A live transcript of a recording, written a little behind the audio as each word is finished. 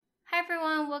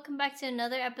everyone, welcome back to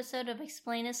another episode of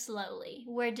Explain It Slowly,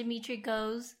 where Dimitri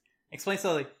goes... Explain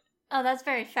slowly. Oh, that's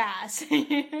very fast.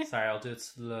 Sorry, I'll do it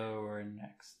slower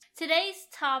next. Today's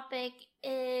topic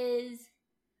is...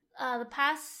 the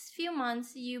past few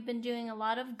months, you've been doing a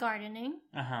lot of gardening.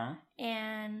 Uh-huh.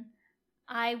 And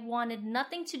I wanted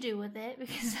nothing to do with it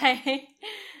because I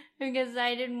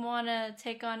didn't want to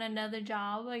take on another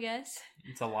job, I guess.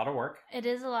 It's a lot of work. It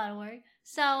is a lot of work.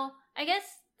 So, I guess,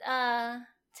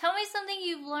 tell me something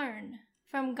you've learned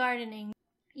from gardening.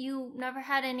 You never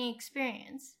had any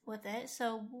experience with it,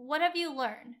 so what have you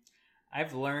learned?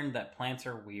 I've learned that plants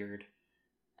are weird.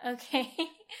 Okay.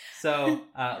 So,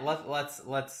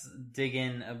 let's dig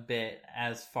in a bit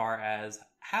as far as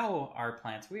how are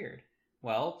plants weird?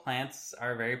 Well, plants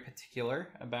are very particular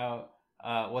about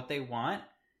what they want.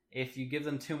 If you give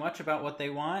them too much about what they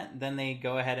want, then they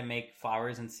go ahead and make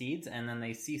flowers and seeds, and then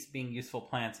they cease being useful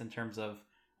plants in terms of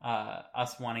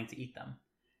us wanting to eat them.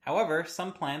 However,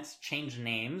 some plants change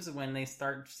names when they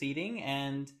start seeding,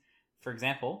 and, for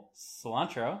example,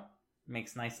 cilantro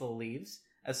makes nice little leaves.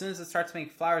 As soon as it starts to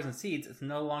make flowers and seeds, it's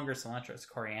no longer cilantro, it's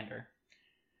coriander.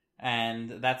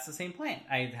 And that's the same plant.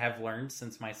 I have learned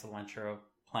since my cilantro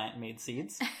plant made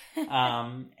seeds.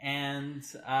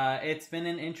 It's been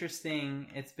an interesting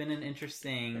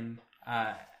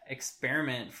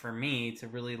experiment for me to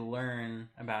really learn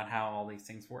about how all these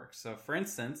things work. So, for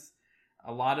instance,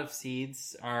 a lot of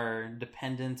seeds are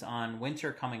dependent on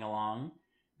winter coming along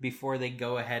before they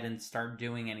go ahead and start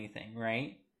doing anything,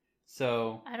 right?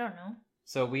 So I don't know.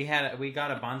 So we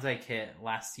got a bonsai kit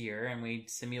last year, and we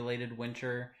simulated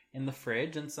winter in the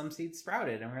fridge, and some seeds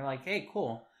sprouted, and we were like, "Hey,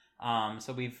 cool."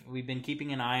 So we've been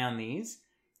keeping an eye on these,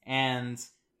 and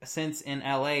since in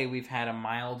LA we've had a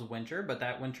mild winter, but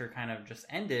that winter kind of just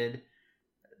ended.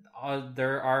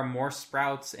 There are more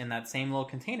sprouts in that same little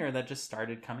container that just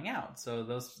started coming out. So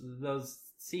those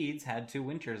seeds had 2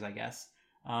 winters, I guess,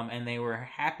 and they were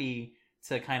happy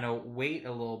to kind of wait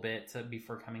a little bit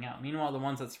before coming out. Meanwhile, the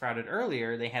ones that sprouted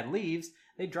earlier, they had leaves.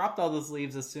 They dropped all those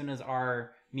leaves as soon as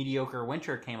our mediocre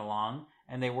winter came along,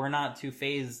 and they were not too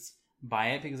phased by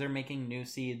it because they're making new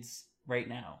seeds right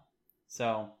now.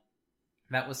 So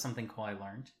that was something cool I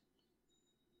learned.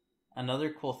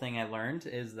 Another cool thing I learned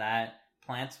is that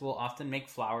plants will often make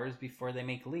flowers before they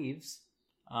make leaves.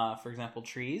 For example,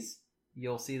 trees,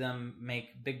 you'll see them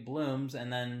make big blooms,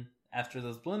 and then after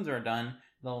those blooms are done,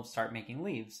 they'll start making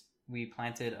leaves. We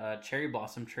planted a cherry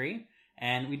blossom tree,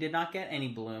 and we did not get any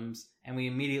blooms, and we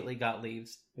immediately got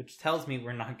leaves, which tells me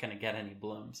we're not going to get any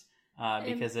blooms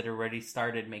because it already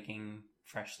started making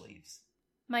fresh leaves.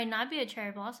 Might not be a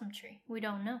cherry blossom tree. We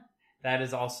don't know. That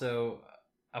is also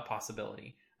a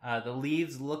possibility. The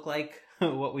leaves look like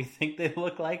what we think they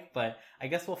look like, but I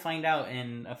guess we'll find out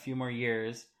in a few more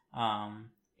years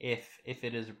if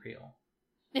it is real.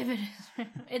 If it is,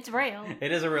 it's real.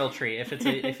 It is a real tree. If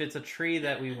it's a tree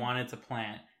that we wanted to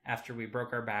plant after we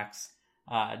broke our backs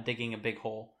digging a big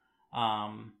hole.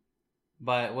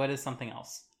 But what is something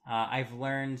else? I've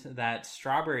learned that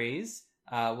strawberries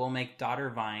will make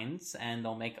daughter vines, and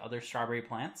they'll make other strawberry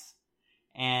plants.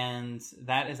 And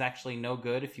that is actually no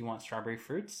good if you want strawberry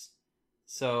fruits.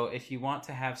 So if you want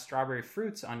to have strawberry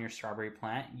fruits on your strawberry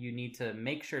plant, you need to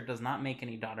make sure it does not make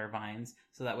any daughter vines,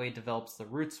 so that way it develops the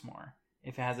roots more.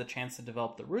 If it has a chance to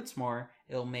develop the roots more,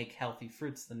 it'll make healthy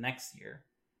fruits the next year.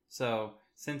 So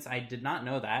since I did not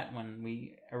know that when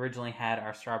we originally had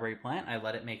our strawberry plant, I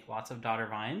let it make lots of daughter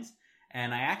vines.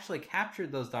 And I actually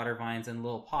captured those daughter vines in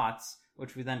little pots,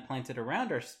 which we then planted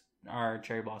around our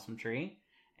cherry blossom tree.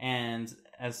 And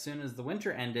as soon as the winter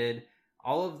ended,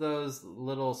 all of those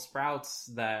little sprouts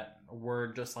that were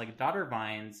just like daughter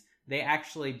vines, they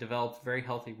actually developed very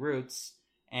healthy roots,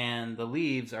 and the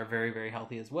leaves are very, very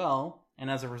healthy as well.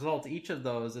 And as a result, each of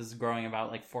those is growing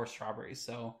about like 4 strawberries.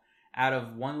 So out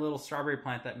of one little strawberry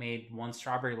plant that made 1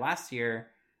 strawberry last year,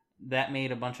 that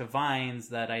made a bunch of vines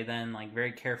that I then like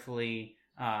very carefully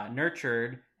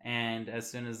nurtured. And as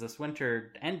soon as this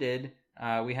winter ended,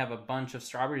 we have a bunch of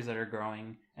strawberries that are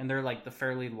growing, and they're like the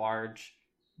fairly large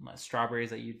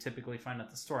strawberries that you typically find at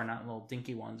the store, not little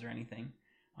dinky ones or anything.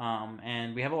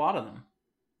 And we have a lot of them.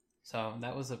 So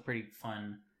that was a pretty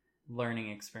fun learning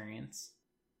experience.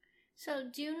 So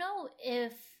do you know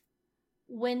if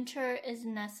winter is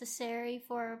necessary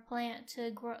for a plant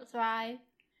to thrive?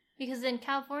 Because in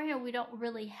California, we don't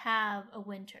really have a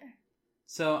winter.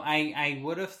 So I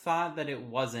would have thought that it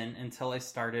wasn't until I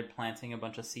started planting a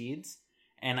bunch of seeds.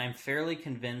 And I'm fairly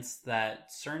convinced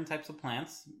that certain types of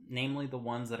plants, namely the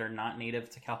ones that are not native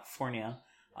to California,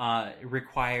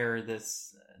 require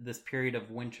this period of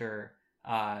winter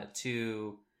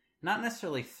to not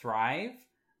necessarily thrive,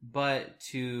 but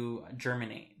to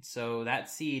germinate. So that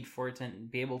seed, for it to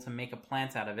be able to make a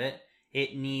plant out of it,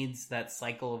 it needs that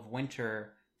cycle of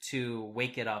winter to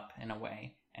wake it up in a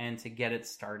way and to get it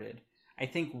started. I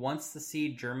think once the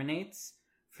seed germinates,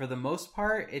 for the most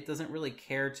part, it doesn't really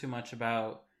care too much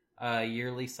about a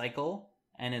yearly cycle,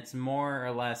 and it's more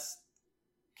or less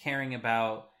caring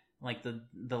about like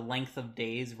the length of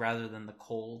days rather than the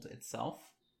cold itself.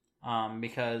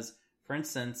 Because, for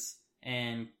instance,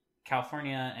 in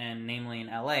California and namely in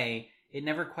LA, it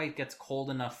never quite gets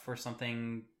cold enough for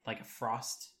something like a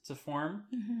frost to form.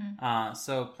 Mm-hmm.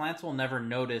 So plants will never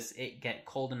notice it get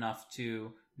cold enough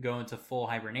to go into full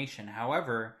hibernation.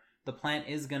 However, the plant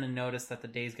is going to notice that the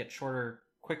days get shorter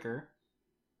quicker,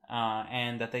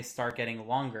 and that they start getting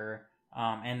longer.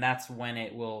 And that's when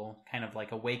it will kind of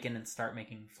like awaken and start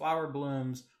making flower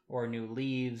blooms or new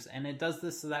leaves. And it does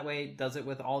this so that way it does it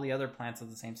with all the other plants of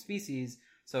the same species,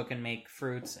 so it can make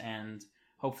fruits and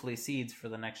hopefully seeds for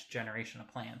the next generation of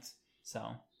plants.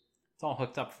 So it's all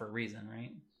hooked up for a reason,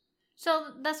 right? So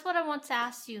that's what I want to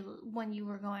ask you when you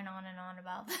were going on and on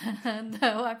about that,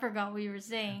 though I forgot what you were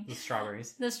saying. The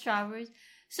strawberries. The strawberries.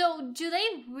 So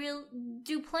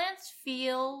do plants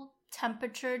feel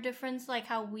temperature difference like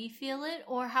how we feel it?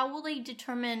 Or how will they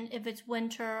determine if it's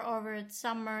winter or if it's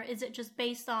summer? Is it just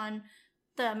based on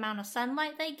the amount of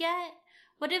sunlight they get?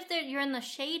 What if you're in the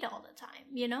shade all the time,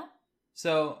 you know?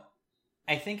 So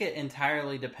I think it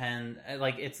entirely depends.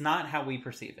 Like, it's not how we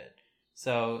perceive it.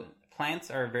 So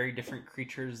plants are very different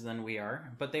creatures than we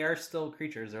are, but they are still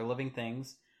creatures. They're living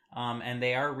things, and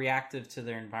they are reactive to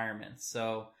their environment.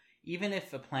 So even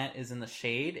if a plant is in the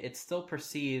shade, it still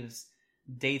perceives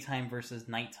daytime versus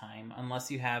nighttime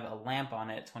unless you have a lamp on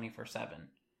it 24/7.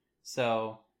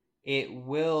 So it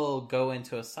will go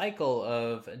into a cycle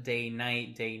of day,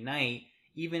 night,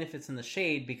 even if it's in the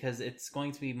shade, because it's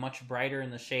going to be much brighter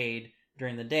in the shade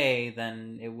during the day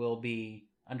than it will be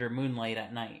under moonlight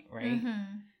at night, right?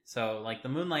 Mm-hmm. So like the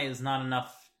moonlight is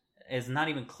not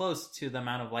even close to the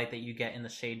amount of light that you get in the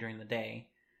shade during the day,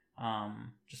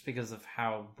 just because of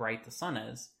how bright the sun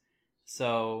is.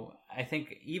 So I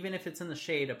think even if it's in the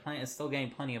shade, a plant is still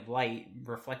getting plenty of light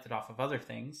reflected off of other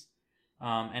things,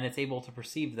 and it's able to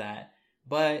perceive that.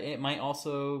 But it might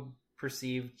also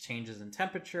perceive changes in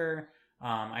temperature.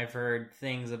 I've heard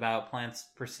things about plants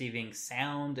perceiving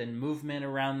sound and movement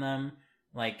around them.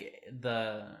 Like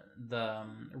the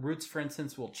roots, for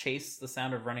instance, will chase the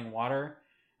sound of running water.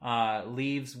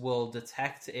 Leaves will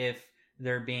detect if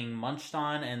they're being munched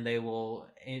on, and they will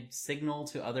signal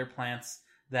to other plants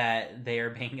that they are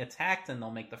being attacked, and they'll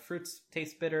make the fruits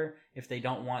taste bitter if they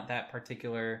don't want that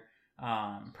particular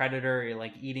predator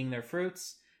like eating their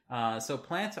fruits. So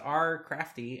plants are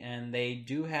crafty, and they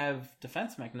do have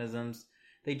defense mechanisms.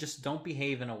 They just don't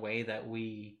behave in a way that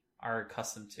we are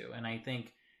accustomed to. And I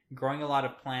think growing a lot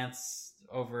of plants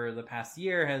over the past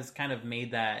year has kind of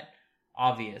made that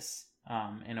obvious,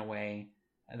 in a way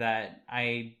that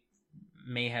I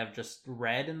may have just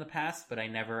read in the past, but I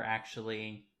never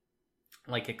actually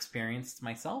like experienced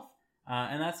myself.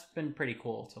 And that's been pretty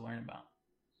cool to learn about.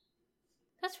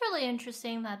 That's really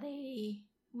interesting that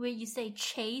when you say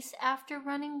chase after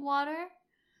running water.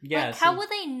 Yeah. Like, how would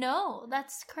they know?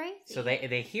 That's crazy. So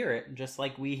they hear it just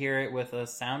like we hear it with a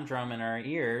sound drum in our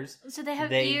ears. So they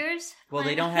have ears? Well,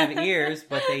 they don't have ears,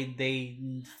 but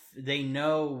they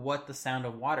know what the sound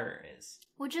of water is.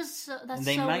 Which is that's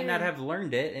they so might weird. not have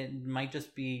learned it. It might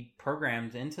just be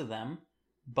programmed into them,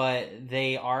 but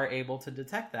they are able to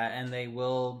detect that, and they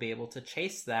will be able to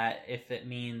chase that if it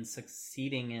means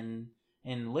succeeding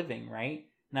in living, right?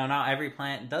 Now, not every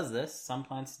plant does this. Some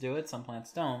plants do it, some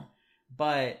plants don't.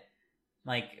 But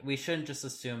like, we shouldn't just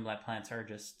assume that plants are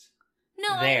just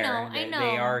there. I know.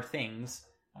 They are things,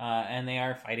 and they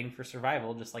are fighting for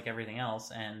survival, just like everything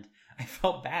else. And I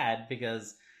felt bad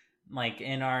because, like,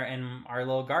 in our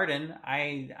little garden,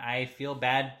 I feel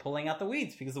bad pulling out the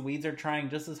weeds because the weeds are trying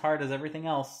just as hard as everything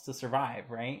else to survive,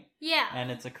 right? Yeah. And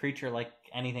it's a creature like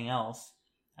anything else,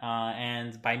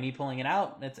 and by me pulling it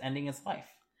out, it's ending its life,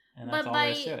 and that's all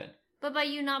there is to it. But by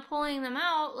you not pulling them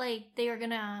out, like, they are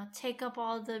gonna take up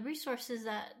all the resources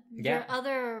that your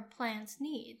other plants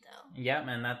need, though. Yeah,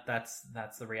 and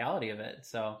that's the reality of it.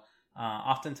 So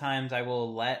oftentimes I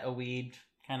will let a weed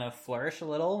kind of flourish a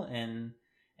little in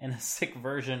a sick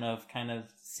version of kind of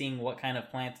seeing what kind of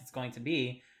plant it's going to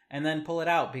be, and then pull it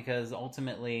out, because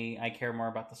ultimately I care more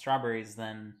about the strawberries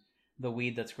than the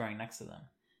weed that's growing next to them.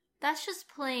 That's just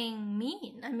playing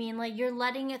mean. I mean, like, you're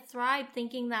letting it thrive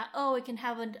thinking that, oh, it can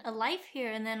have a life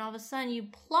here, and then all of a sudden you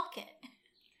pluck it.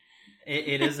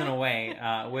 It is in a way,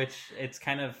 which it's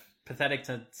kind of pathetic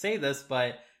to say this,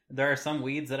 but there are some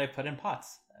weeds that I put in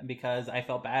pots. because I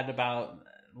felt bad about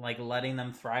like letting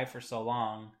them thrive for so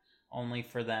long, only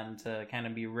for them to kind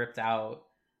of be ripped out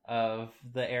of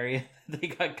the area that they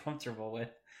got comfortable with.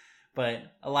 But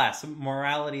alas,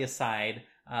 morality aside,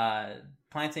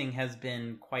 planting has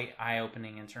been quite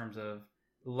eye-opening in terms of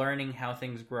learning how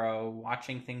things grow,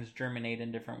 watching things germinate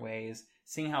in different ways,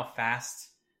 seeing how fast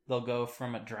they'll go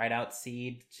from a dried out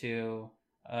seed to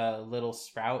a little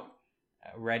sprout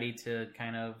ready to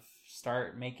kind of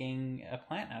start making a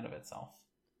plant out of itself.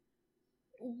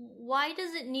 Why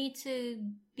does it need to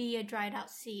be a dried out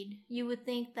seed? You would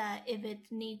think that if it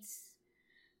needs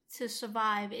to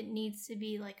survive, it needs to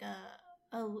be like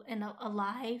an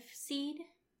alive seed.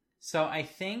 So I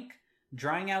think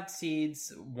drying out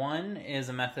seeds, one, is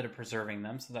a method of preserving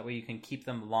them, so that way you can keep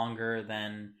them longer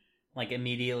than like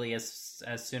immediately as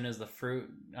soon as the fruit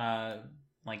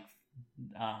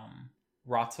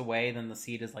rots away, then the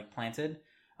seed is like planted.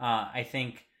 I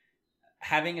think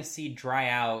having a seed dry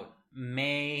out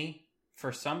may,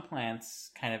 for some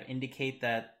plants, kind of indicate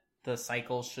that the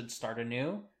cycle should start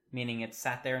anew, meaning it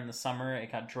sat there in the summer,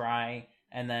 it got dry,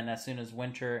 and then as soon as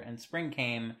winter and spring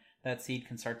came, that seed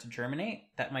can start to germinate.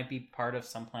 That might be part of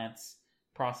some plants'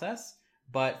 process,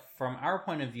 but from our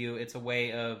point of view, it's a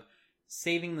way of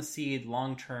saving the seed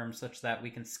long term such that we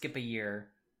can skip a year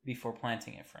before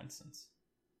planting it, for instance.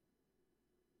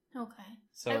 Okay.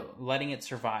 So letting it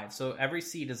survive. So every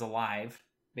seed is alive,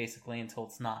 basically, until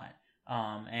it's not.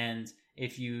 And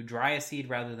if you dry a seed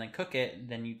rather than cook it,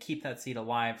 then you keep that seed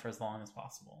alive for as long as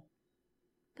possible.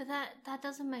 But that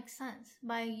doesn't make sense.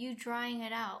 By you drying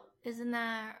it out, isn't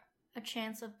there a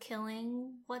chance of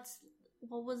killing what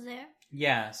was there?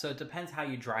 Yeah, so it depends how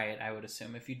you dry it, I would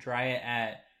assume. If you dry it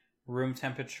at room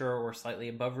temperature or slightly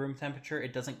above room temperature,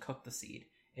 it doesn't cook the seed.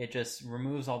 It just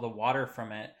removes all the water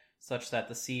from it such that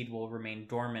the seed will remain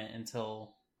dormant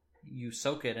until you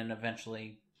soak it and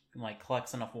eventually like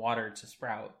collects enough water to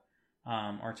sprout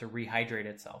or to rehydrate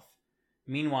itself.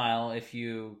 Meanwhile, if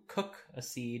you cook a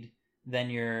seed, then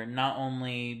you're not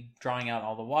only drawing out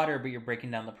all the water, but you're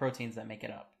breaking down the proteins that make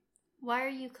it up. Why are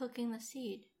you cooking the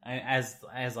seed? As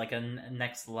like a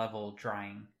next level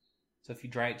drying. So if you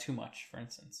dry it too much, for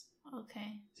instance.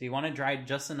 Okay. So you want to dry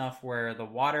just enough where the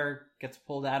water gets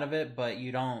pulled out of it, but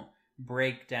you don't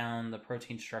break down the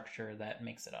protein structure that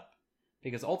makes it up.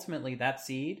 Because ultimately that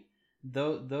seed,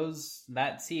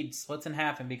 that seed splits in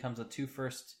half and becomes the two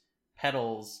first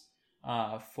petals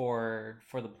for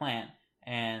the plant,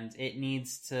 and it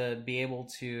needs to be able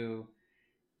to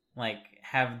like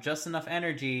have just enough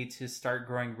energy to start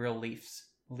growing real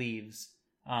leaves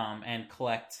and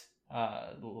collect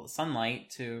sunlight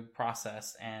to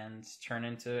process and turn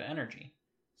into energy.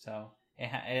 So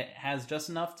it has just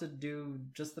enough to do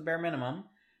just the bare minimum,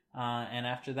 and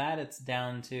after that it's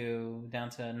down to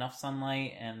enough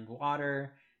sunlight and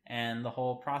water and the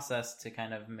whole process to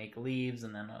kind of make leaves,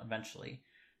 and then eventually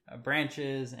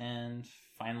branches, and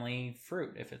finally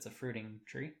fruit if it's a fruiting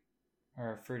tree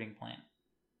or a fruiting plant,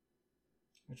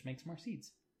 which makes more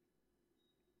seeds.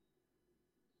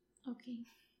 Okay.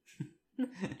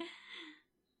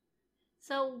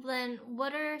 So then,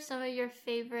 what are some of your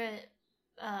favorite,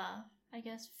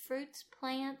 fruits,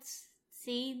 plants,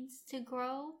 seeds to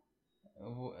grow?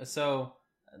 So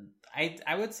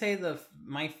I would say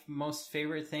my most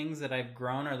favorite things that I've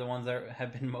grown are the ones that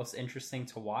have been most interesting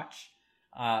to watch.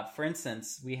 For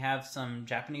instance, we have some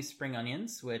Japanese spring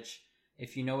onions, which,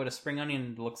 if you know what a spring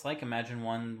onion looks like, imagine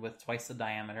one with twice the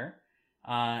diameter.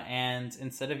 And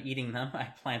instead of eating them, I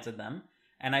planted them.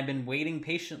 And I've been waiting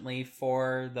patiently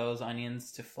for those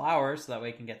onions to flower so that way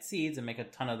I can get seeds and make a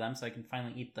ton of them so I can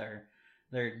finally eat their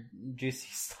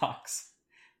juicy stalks.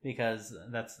 Because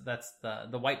that's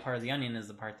the white part of the onion is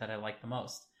the part that I like the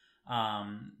most.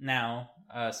 Now,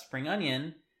 spring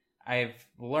onion, I've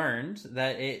learned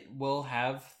that it will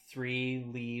have 3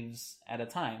 leaves at a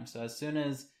time. So as soon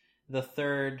as the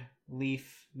third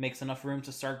leaf makes enough room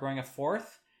to start growing a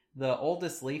fourth, the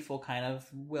oldest leaf will kind of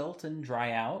wilt and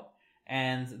dry out,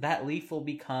 and that leaf will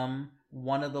become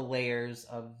one of the layers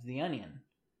of the onion.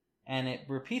 And it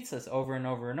repeats this over and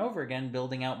over and over again,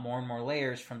 building out more and more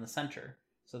layers from the center.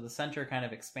 So the center kind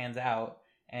of expands out,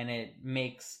 and it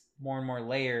makes more and more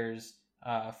layers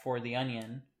for the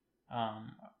onion.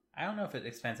 I don't know if it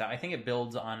expands out. I think it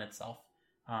builds on itself.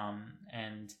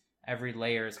 And every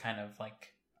layer is kind of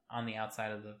like on the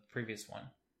outside of the previous one.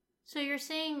 So you're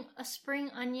saying a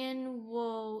spring onion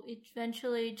will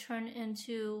eventually turn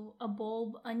into a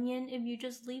bulb onion if you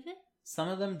just leave it? Some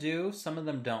of them do, some of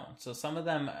them don't. So some of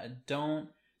them don't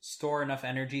store enough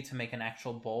energy to make an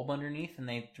actual bulb underneath, and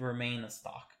they remain a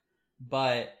stalk.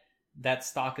 But that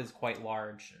stalk is quite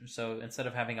large. So instead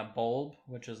of having a bulb,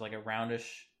 which is like a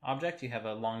roundish object. You have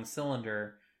a long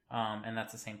cylinder, and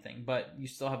that's the same thing. But you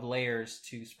still have layers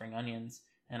to spring onions,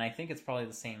 and I think it's probably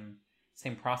the same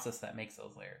process that makes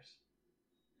those layers.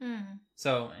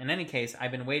 So in any case, I've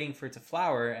been waiting for it to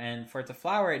flower, and for it to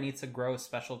flower, it needs to grow a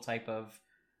special type of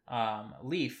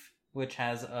leaf, which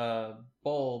has a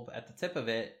bulb at the tip of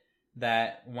it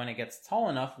that when it gets tall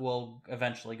enough will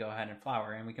eventually go ahead and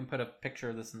flower. And we can put a picture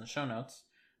of this in the show notes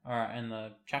or in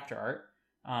the chapter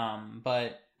art.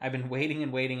 But I've been waiting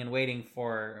and waiting and waiting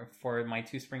for my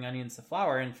 2 spring onions to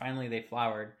flower, and finally they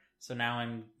flowered. So now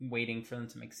I'm waiting for them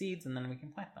to make seeds, and then we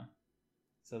can plant them.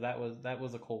 So that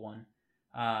was a cool one.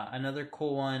 Another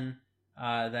cool one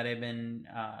that I've been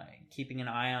keeping an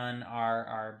eye on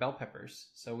are bell peppers.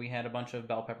 So we had a bunch of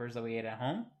bell peppers that we ate at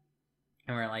home,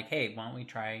 and we were like, hey, why don't we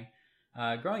try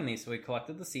growing these? So we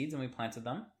collected the seeds and we planted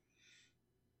them,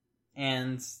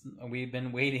 and we've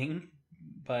been waiting,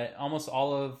 but almost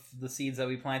all of the seeds that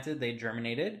we planted, they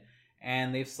germinated,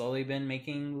 and they've slowly been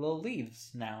making little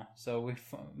leaves now. So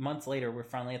months later, we're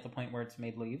finally at the point where it's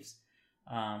made leaves.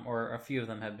 Or a few of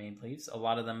them have made leaves. A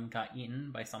lot of them got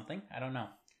eaten by something. I don't know.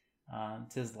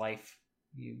 'Tis life.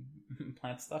 You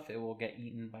plant stuff, it will get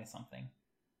eaten by something.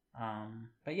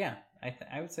 But yeah,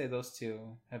 I would say those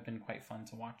 2 have been quite fun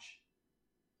to watch.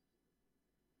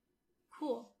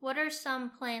 Cool. What are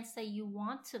some plants that you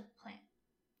want to plant?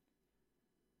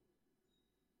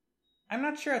 I'm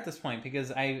not sure at this point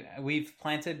because we've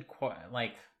planted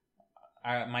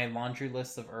my laundry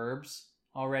list of herbs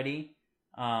already.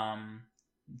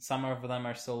 Some of them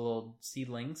are still little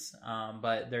seedlings,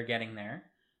 but they're getting there.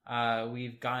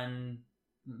 We've gotten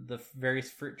the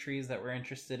various fruit trees that we're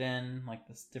interested in, like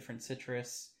this different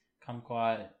citrus,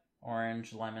 kumquat,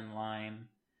 orange, lemon, lime.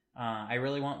 I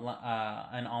really want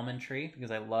an almond tree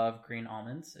because I love green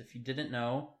almonds. If you didn't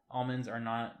know, almonds are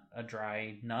not a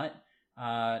dry nut.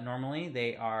 Normally,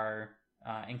 they are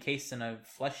encased in a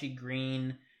fleshy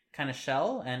green kind of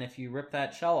shell, and if you rip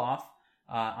that shell off,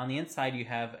 on the inside you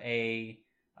have a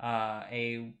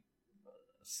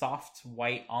soft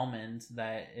white almond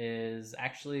that is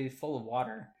actually full of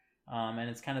water, and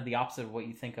it's kind of the opposite of what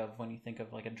you think of when you think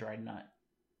of like a dried nut.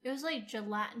 It was like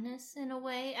gelatinous in a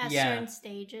way at certain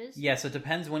stages. Yeah, so it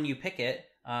depends when you pick it,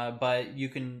 but you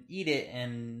can eat it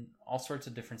in all sorts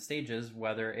of different stages,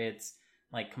 whether it's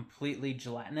like completely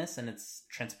gelatinous and it's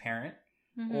transparent,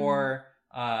 or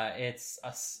it's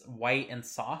white and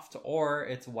soft, or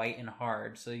it's white and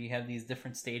hard. So you have these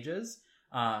different stages,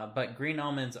 but green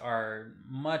almonds are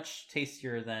much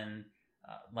tastier than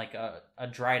like a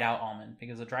dried out almond,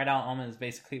 because a dried out almond is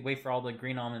basically wait for all the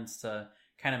green almonds to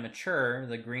kind of mature.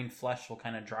 The green flesh will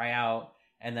kind of dry out,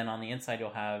 and then on the inside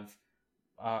you'll have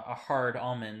a hard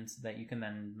almond that you can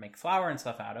then make flour and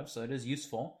stuff out of. So it is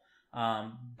useful.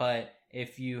 But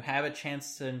if you have a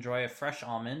chance to enjoy a fresh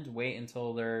almond, wait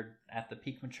until they're at the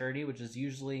peak maturity, which is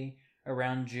usually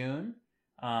around June.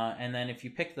 And then if you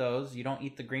pick those, you don't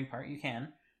eat the green part. You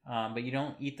can, but you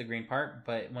don't eat the green part.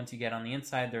 But once you get on the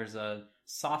inside, there's a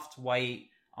soft white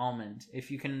almond.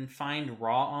 If you can find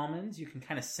raw almonds, you can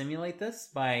kind of simulate this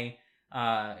by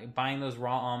buying those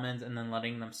raw almonds and then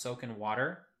letting them soak in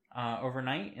water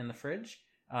overnight in the fridge.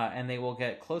 And they will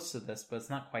get close to this, but it's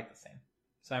not quite the same.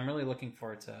 So I'm really looking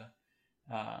forward to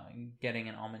getting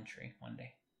an almond tree one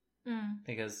day,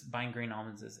 because buying green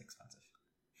almonds is expensive.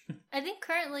 I think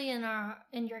currently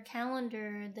in your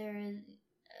calendar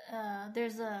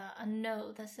there's a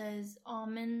note that says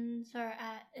almonds are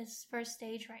at its first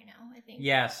stage right now. I think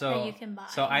that you can buy.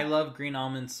 So I love green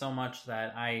almonds so much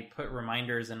that I put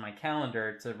reminders in my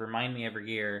calendar to remind me every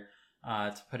year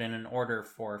to put in an order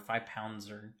for 5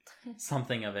 pounds or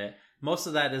something of it. Most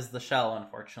of that is the shell,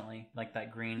 unfortunately, like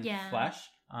that green flesh,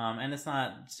 and it's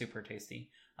not super tasty.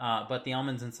 But the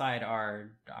almonds inside are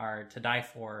to die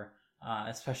for,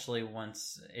 especially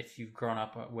if you've grown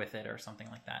up with it or something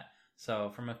like that.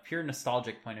 So from a pure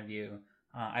nostalgic point of view,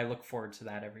 I look forward to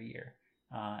that every year.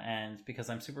 And because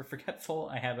I'm super forgetful,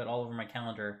 I have it all over my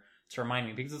calendar to remind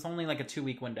me, because it's only like a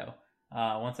 2-week window.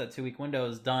 Once that 2-week window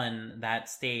is done, that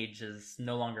stage is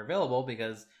no longer available,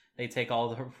 because they take all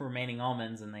the remaining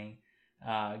almonds and they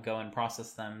go and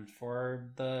process them for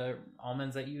the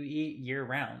almonds that you eat year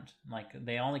round. Like,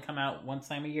 they only come out once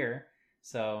time a year,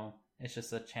 so it's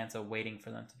just a chance of waiting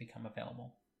for them to become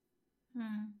available.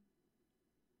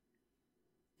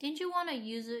 Didn't you want a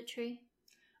yuzu tree?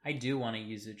 I do want a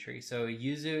yuzu tree. So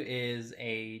yuzu is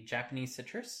a Japanese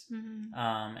citrus,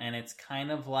 and it's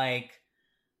kind of like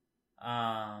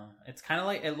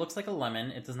it looks like a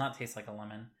lemon. It does not taste like a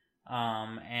lemon.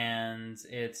 And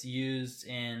it's used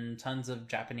in tons of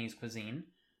Japanese cuisine.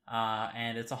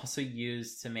 And it's also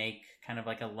used to make kind of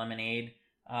like a lemonade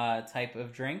type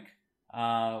of drink.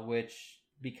 which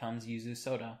becomes yuzu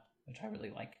soda, which I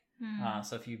really like.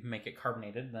 So if you make it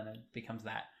carbonated, then it becomes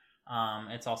that.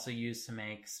 It's also used to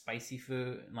make spicy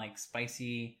food, like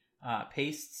spicy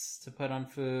pastes to put on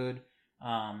food.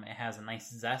 It has a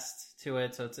nice zest to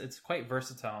it, so it's quite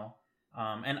versatile.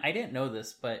 And I didn't know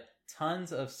this, but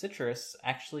tons of citrus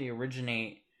actually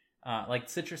originate, like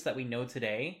citrus that we know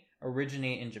today,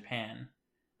 originate in Japan.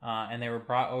 And they were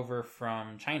brought over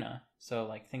from China. So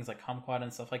like things like kumquat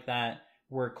and stuff like that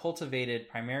were cultivated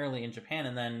primarily in Japan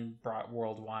and then brought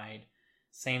worldwide.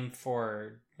 Same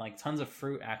for like tons of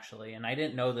fruit actually. And I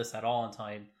didn't know this at all until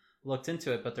I looked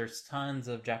into it, but there's tons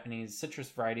of Japanese citrus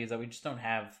varieties that we just don't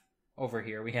have over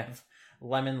here. We have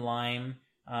lemon, lime.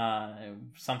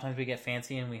 Sometimes we get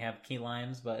fancy and we have key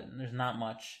limes, but there's not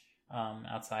much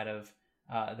outside of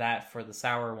that for the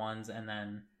sour ones, and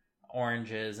then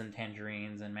oranges and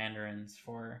tangerines and mandarins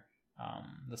for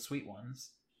the sweet ones.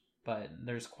 But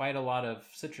there's quite a lot of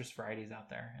citrus varieties out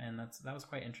there, and that was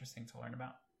quite interesting to learn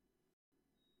about.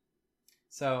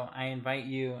 So I invite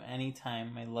you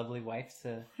anytime, my lovely wife,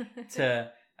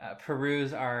 to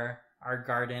peruse our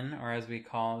garden, or as we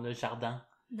call le jardin.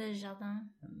 The jardin.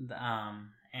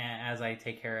 As I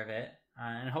take care of it,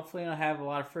 and hopefully I'll have a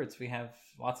lot of fruits. We have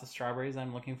lots of strawberries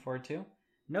I'm looking forward to.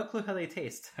 No clue how they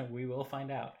taste. We will find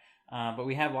out. But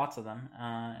we have lots of them,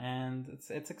 and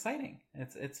it's exciting.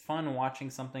 It's fun watching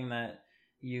something that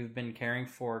you've been caring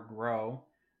for grow.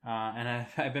 And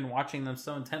I've been watching them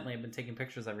so intently. I've been taking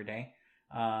pictures every day,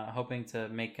 hoping to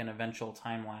make an eventual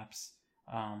time lapse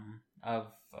of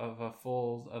a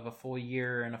full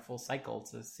year and a full cycle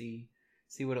to see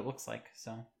what it looks like.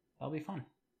 So that'll be fun.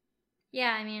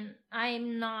 Yeah, I mean,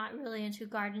 I'm not really into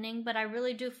gardening, but I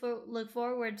really do look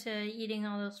forward to eating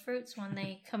all those fruits when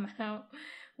they come out,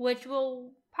 which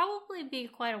will probably be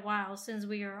quite a while since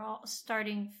we are all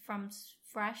starting from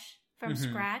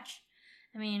scratch.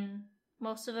 I mean,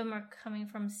 most of them are coming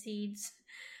from seeds.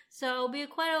 So it'll be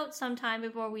quite some time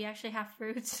before we actually have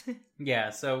fruits. Yeah,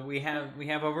 so we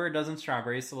have over a dozen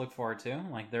strawberries to look forward to.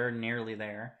 Like, they're nearly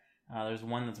there. There's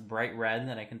one that's bright red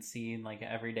that I can see like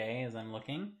every day as I'm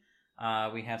looking.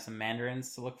 We have some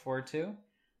mandarins to look forward to.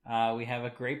 We have a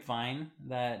grapevine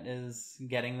that is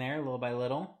getting there little by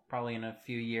little. Probably in a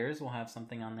few years we'll have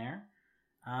something on there.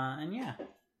 And yeah,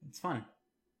 it's fun.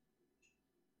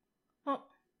 Well,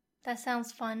 that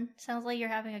sounds fun. Sounds like you're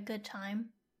having a good time.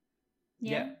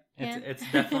 Yeah. It's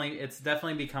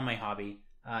definitely become my hobby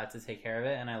to take care of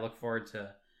it, and I look forward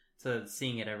to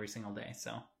seeing it every single day.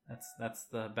 So that's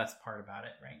the best part about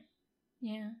it, right?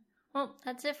 Yeah. Well,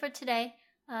 that's it for today.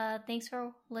 Thanks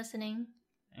for listening.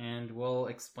 And we'll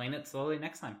explain it slowly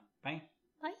next time. Bye.